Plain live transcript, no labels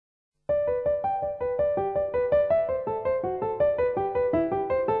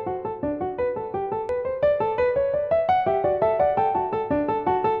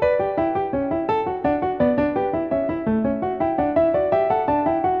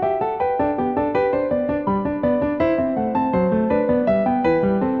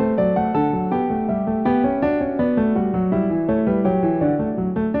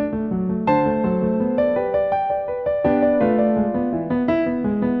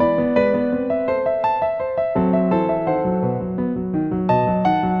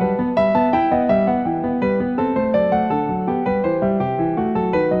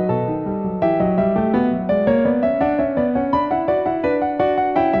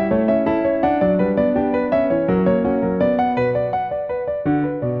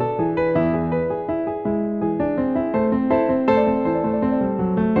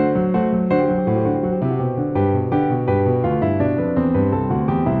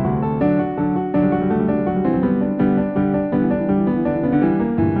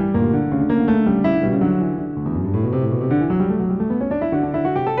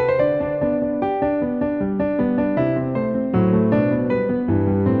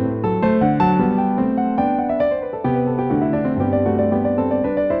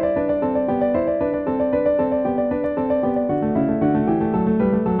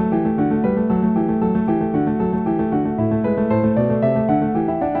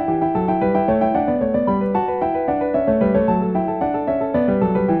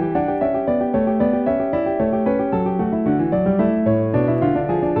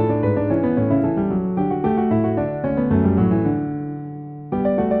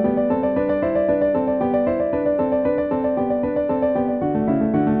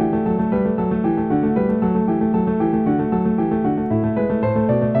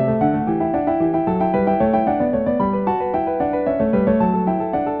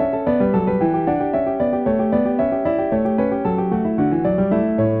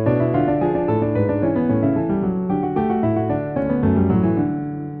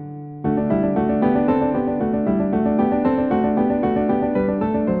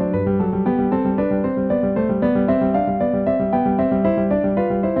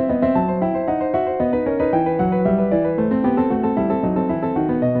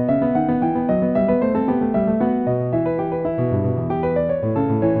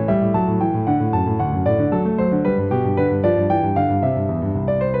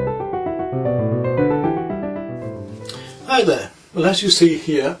Hi there. Well, as you see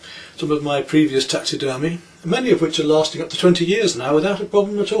here, some of my previous taxidermy, many of which are lasting up to 20 years now without a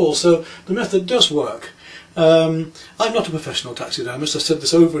problem at all, so the method does work. I'm not a professional taxidermist. I've said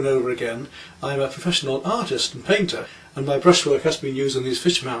this over and over again. I'm a professional artist and painter, and my brushwork has been used on these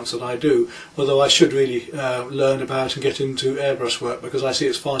fish mounts that I do, although I should really learn about and get into airbrush work, because I see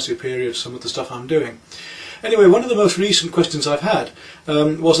it's far superior to some of the stuff I'm doing. Anyway, one of the most recent questions I've had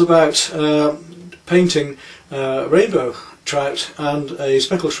was about painting rainbow trout and a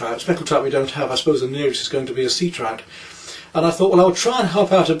speckled trout. Speckled trout we don't have. I suppose the nearest is going to be a sea trout. And I thought, well, I'll try and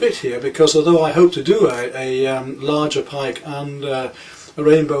help out a bit here, because although I hope to do a larger pike and a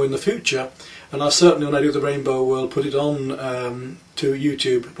rainbow in the future, and I'll certainly, when I do the rainbow, will put it on to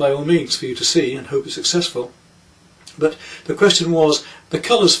YouTube by all means for you to see, and hope it's successful. But the question was the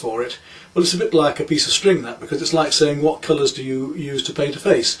colours for it. Well, it's a bit like a piece of string, that, because it's like saying what colours do you use to paint a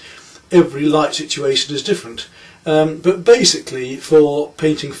face. Every light situation is different. But basically, for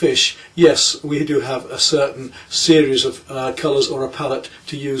painting fish, yes, we do have a certain series of colours or a palette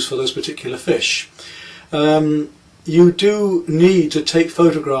to use for those particular fish. You do need to take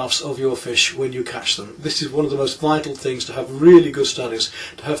photographs of your fish when you catch them. This is one of the most vital things, to have really good studies,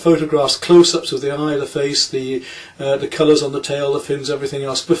 to have photographs, close-ups of the eye, the face, the colours on the tail, the fins, everything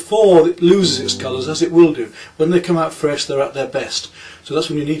else, before it loses its colours, as it will do. When they come out fresh, they're at their best. So that's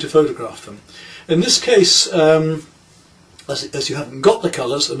when you need to photograph them. In this case, as you haven't got the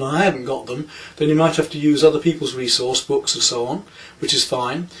colours, and I haven't got them, then you might have to use other people's resource books and so on, which is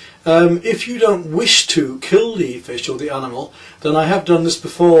fine. If you don't wish to kill the fish or the animal, then I have done this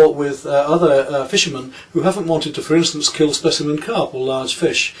before with other fishermen who haven't wanted to, for instance, kill specimen carp or large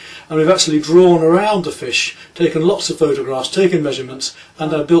fish. And we've actually drawn around the fish, taken lots of photographs, taken measurements,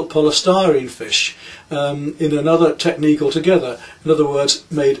 and I built polystyrene fish in another technique altogether. In other words,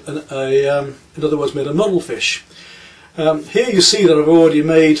 made a model fish. Here you see that I've already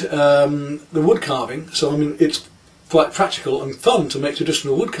made the wood carving, so I mean it's quite practical and fun to make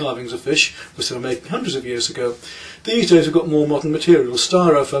traditional wood carvings of fish, which they were making hundreds of years ago. These days we've got more modern materials.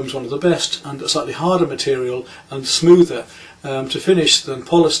 Styrofoam is one of the best, and a slightly harder material and smoother to finish than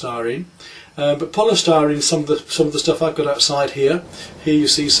polystyrene. But polystyrene, some of the stuff I've got outside here. Here you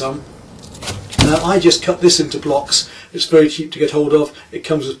see some. I just cut this into blocks. It's very cheap to get hold of. It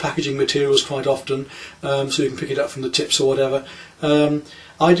comes with packaging materials quite often, so you can pick it up from the tips or whatever.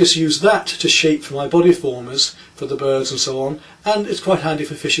 I just use that to shape for my body formers, for the birds and so on, and it's quite handy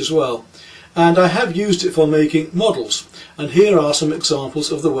for fish as well. And I have used it for making models, and here are some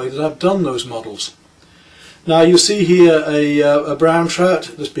examples of the way that I've done those models. Now you see here a brown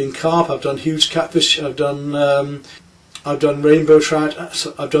trout that's been carp. I've done huge catfish. I've done rainbow trout,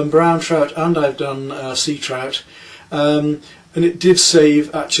 I've done brown trout, and I've done sea trout. And it did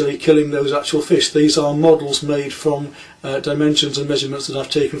save actually killing those actual fish. These are models made from dimensions and measurements that I've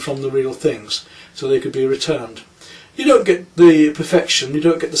taken from the real things, so they could be returned. You don't get the perfection, you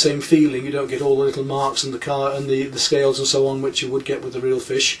don't get the same feeling, you don't get all the little marks and the scales and so on which you would get with the real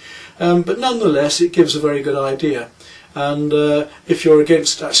fish, but nonetheless it gives a very good idea. And if you're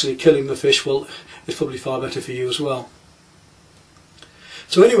against actually killing the fish, well, it's probably far better for you as well.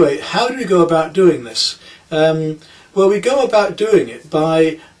 So anyway, how do we go about doing this? Well, we go about doing it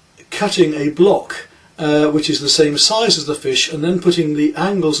by cutting a block which is the same size as the fish, and then putting the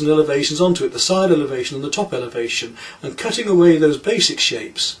angles and elevations onto it, the side elevation and the top elevation, and cutting away those basic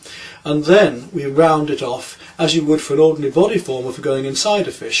shapes. And then we round it off as you would for an ordinary body former for going inside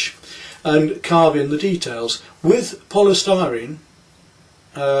a fish, and carve in the details. With polystyrene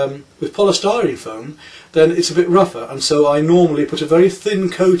foam, then it's a bit rougher, and so I normally put a very thin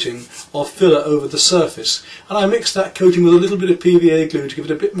coating of filler over the surface, and I mix that coating with a little bit of PVA glue to give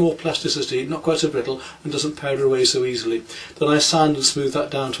it a bit more plasticity, not quite so brittle, and doesn't powder away so easily. Then I sand and smooth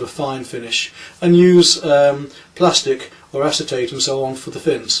that down to a fine finish, and use plastic or acetate and so on for the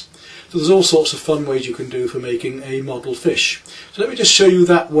fins. So there's all sorts of fun ways you can do for making a model fish. So let me just show you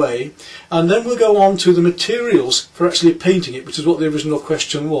that way, and then we'll go on to the materials for actually painting it, which is what the original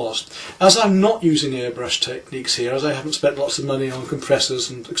question was. As I'm not using airbrush techniques here, as I haven't spent lots of money on compressors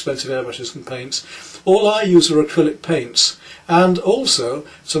and expensive airbrushes and paints, all I use are acrylic paints, and also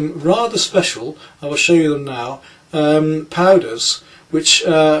some rather special, I will show you them now, powders which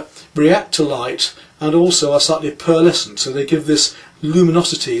react to light and also are slightly pearlescent, so they give this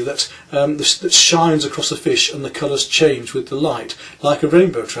luminosity that shines across the fish, and the colours change with the light, like a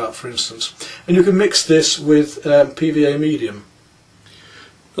rainbow trout for instance. And you can mix this with PVA medium.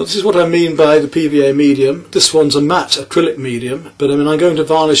 Now, this is what I mean by the PVA medium. This one's a matte acrylic medium, but I mean I'm going to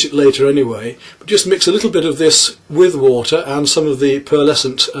varnish it later anyway. But just mix a little bit of this with water and some of the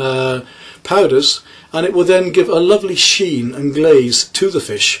pearlescent powders, and it will then give a lovely sheen and glaze to the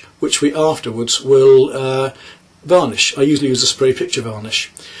fish, which we afterwards will varnish. I usually use a spray picture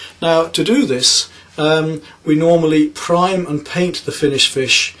varnish. Now, to do this, we normally prime and paint the finished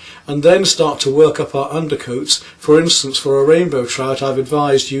fish and then start to work up our undercoats. For instance, for a rainbow trout, I've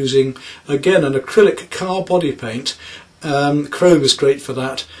advised using, again, an acrylic car body paint. Chrome is great for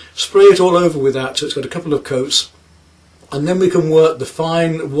that. Spray it all over with that so it's got a couple of coats, and then we can work the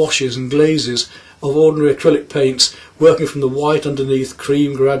fine washes and glazes of ordinary acrylic paints, working from the white underneath,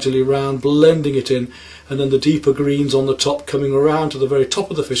 cream gradually round, blending it in, and then the deeper greens on the top coming around to the very top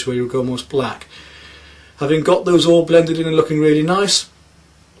of the fish where you go almost black. Having got those all blended in and looking really nice,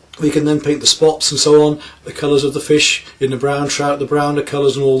 we can then paint the spots and so on, the colours of the fish. In the brown trout, the browner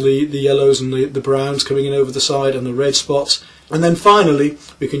colours and all the yellows and the browns coming in over the side and the red spots. And then finally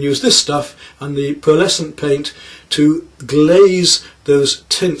we can use this stuff and the pearlescent paint to glaze those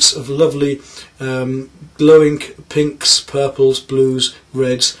tints of lovely glowing pinks, purples, blues,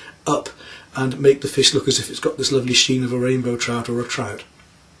 reds up, and make the fish look as if it's got this lovely sheen of a rainbow trout or a trout.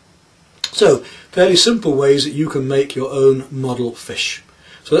 So, fairly simple ways that you can make your own model fish.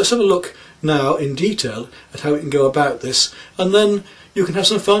 So let's have a look now in detail at how we can go about this, and then you can have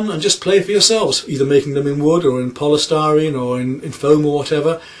some fun and just play for yourselves, either making them in wood or in polystyrene or in foam or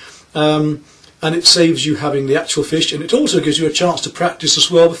whatever. And it saves you having the actual fish, and it also gives you a chance to practice as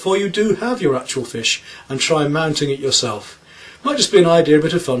well before you do have your actual fish and try mounting it yourself. Might just be an idea, a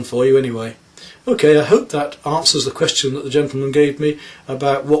bit of fun for you anyway. Okay, I hope that answers the question that the gentleman gave me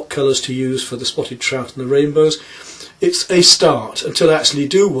about what colours to use for the spotted trout and the rainbows. It's a start until I actually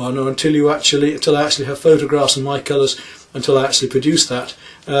do one, or until I actually have photographs of my colours, until I actually produce that.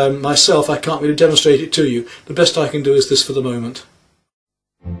 Myself, I can't really demonstrate it to you. The best I can do is this for the moment.